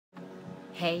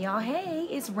Hey y'all, hey,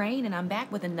 it's Rein and I'm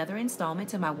back with another installment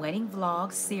to my wedding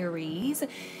vlog series.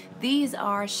 These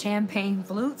are champagne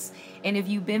flutes, and if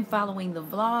you've been following the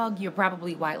vlog, you're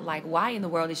probably like, why in the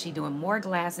world is she doing more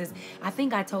glasses? I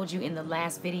think I told you in the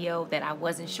last video that I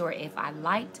wasn't sure if I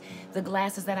liked the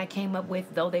glasses that I came up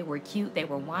with, though they were cute. They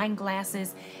were wine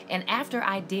glasses, and after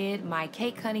I did my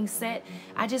cake cutting set,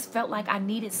 I just felt like I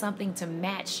needed something to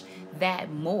match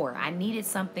that more. I needed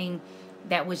something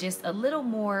that was just a little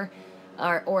more,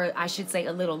 or I should say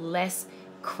a little less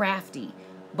crafty,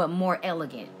 but more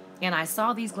elegant. And I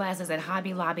saw these glasses at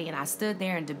Hobby Lobby, and I stood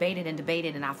there and debated,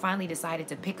 and I finally decided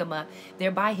to pick them up. They're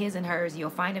by his and hers.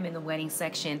 You'll find them in the wedding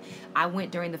section. I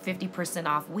went during the 50%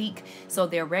 off week, so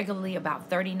they're regularly about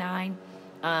 $39.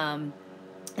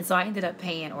 And so I ended up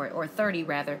paying, or 30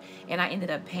 rather, and I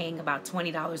ended up paying about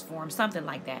 $20 for them, something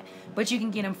like that. But you can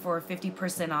get them for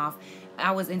 50% off.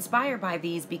 I was inspired by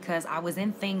these because I was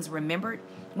in Things Remembered,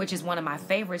 which is one of my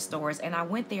favorite stores, and I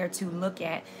went there to look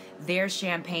at their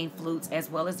champagne flutes as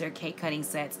well as their cake cutting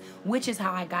sets, which is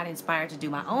how I got inspired to do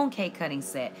my own cake cutting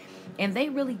set. And they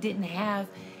really didn't have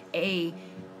a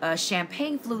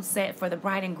champagne flute set for the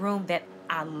bride and groom that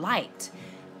I liked,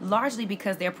 largely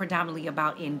because they're predominantly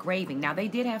about engraving. Now, they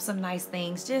did have some nice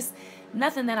things, just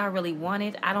nothing that I really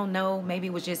wanted. I don't know, maybe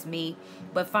it was just me,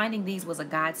 but finding these was a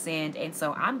godsend. And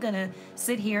so I'm gonna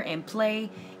sit here and play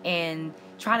and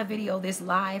try to video this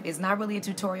live. It's not really a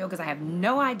tutorial because I have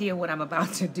no idea what I'm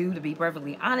about to do, to be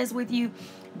perfectly honest with you.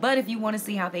 But if you want to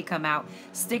see how they come out,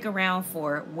 stick around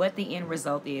for what the end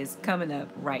result is coming up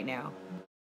right now.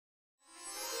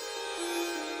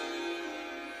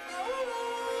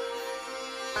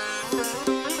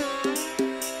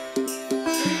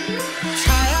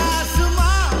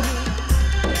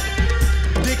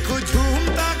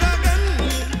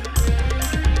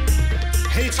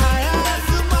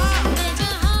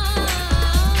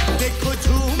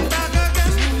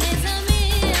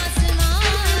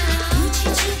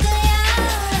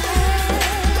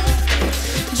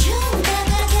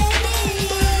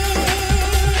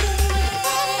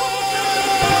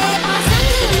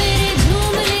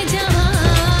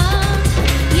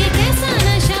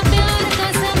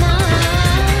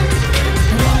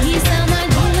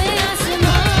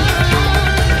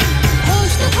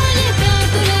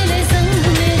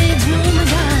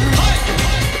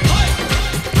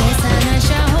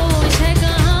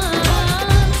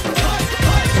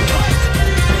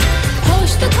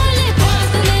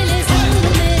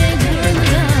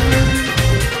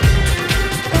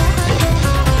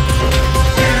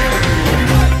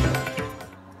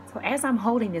 As I'm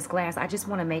holding this glass, I just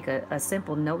want to make a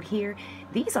simple note here.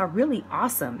 These are really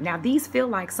awesome. Now, these feel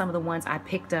like some of the ones I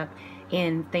picked up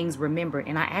in Things Remembered,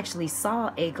 and I actually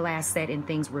saw a glass set in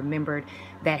Things Remembered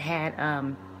that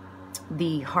had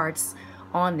the hearts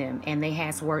on them, and they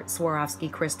had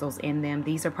Swarovski crystals in them.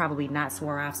 These are probably not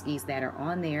Swarovskis that are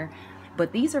on there,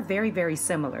 but these are very, very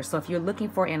similar. So if you're looking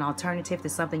for an alternative to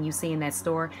something you see in that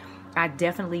store, I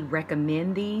definitely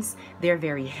recommend these. They're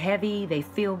very heavy, they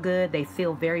feel good, they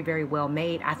feel very, very well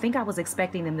made. I think I was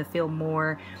expecting them to feel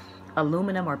more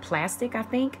aluminum or plastic, I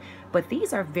think, but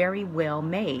these are very well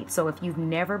made. So if you've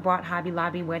never bought Hobby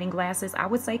Lobby wedding glasses, I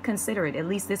would say consider it, at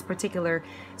least this particular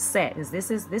set, as this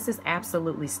is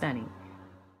absolutely stunning.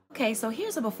 Okay, so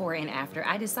here's a before and after.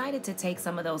 I decided to take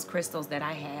some of those crystals that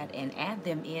I had and add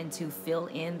them in to fill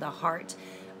in the heart.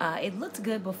 It looked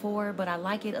good before, but I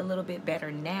like it a little bit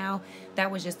better now. That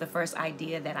was just the first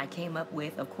idea that I came up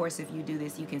with. Of course, if you do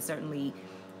this, you can certainly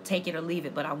take it or leave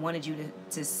it, but I wanted you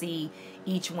to see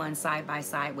each one side by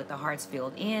side with the hearts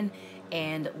filled in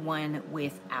and one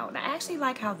without. I actually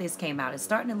like how this came out. It's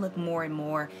starting to look more and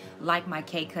more like my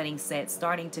cake cutting set,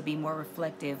 starting to be more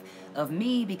reflective of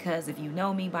me, because if you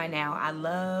know me by now, I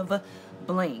love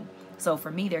bling. So for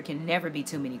me, there can never be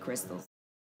too many crystals.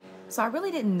 So I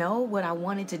really didn't know what I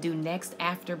wanted to do next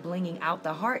after blinging out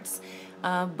the hearts,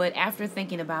 but after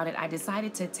thinking about it, I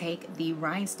decided to take the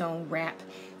rhinestone wrap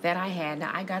that I had.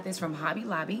 Now, I got this from Hobby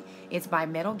Lobby. It's by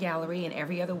Metal Gallery, and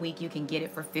every other week you can get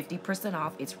it for 50%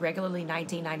 off. It's regularly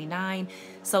 $19.99,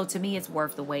 so to me it's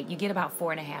worth the wait. You get about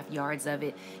 4.5 yards of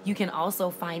it. You can also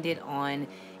find it on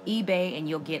eBay, and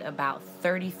you'll get about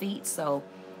 30 feet, so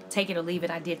take it or leave it.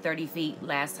 I did 30 feet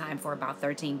last time for about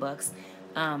 13 bucks.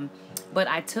 But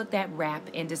I took that wrap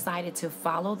and decided to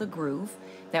follow the groove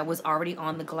that was already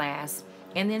on the glass,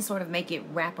 and then sort of make it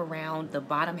wrap around the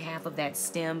bottom half of that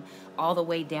stem all the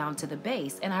way down to the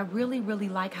base. And I really, really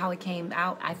like how it came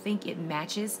out. I think it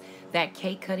matches that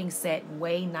cake cutting set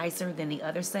way nicer than the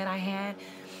other set I had.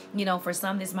 You know, for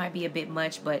some this might be a bit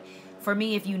much, but for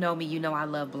me, if you know me, you know I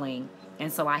love bling.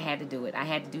 And so I had to do it. I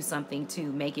had to do something to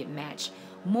make it match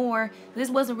more. This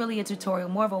wasn't really a tutorial,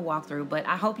 more of a walkthrough, but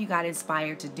I hope you got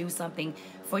inspired to do something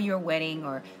for your wedding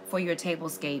or for your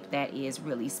tablescape that is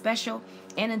really special.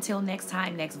 And until next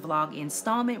time, next vlog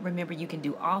installment, remember you can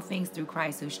do all things through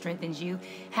Christ who strengthens you.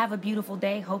 Have a beautiful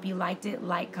day. Hope you liked it.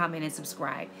 Like, comment, and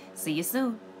subscribe. See you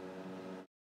soon.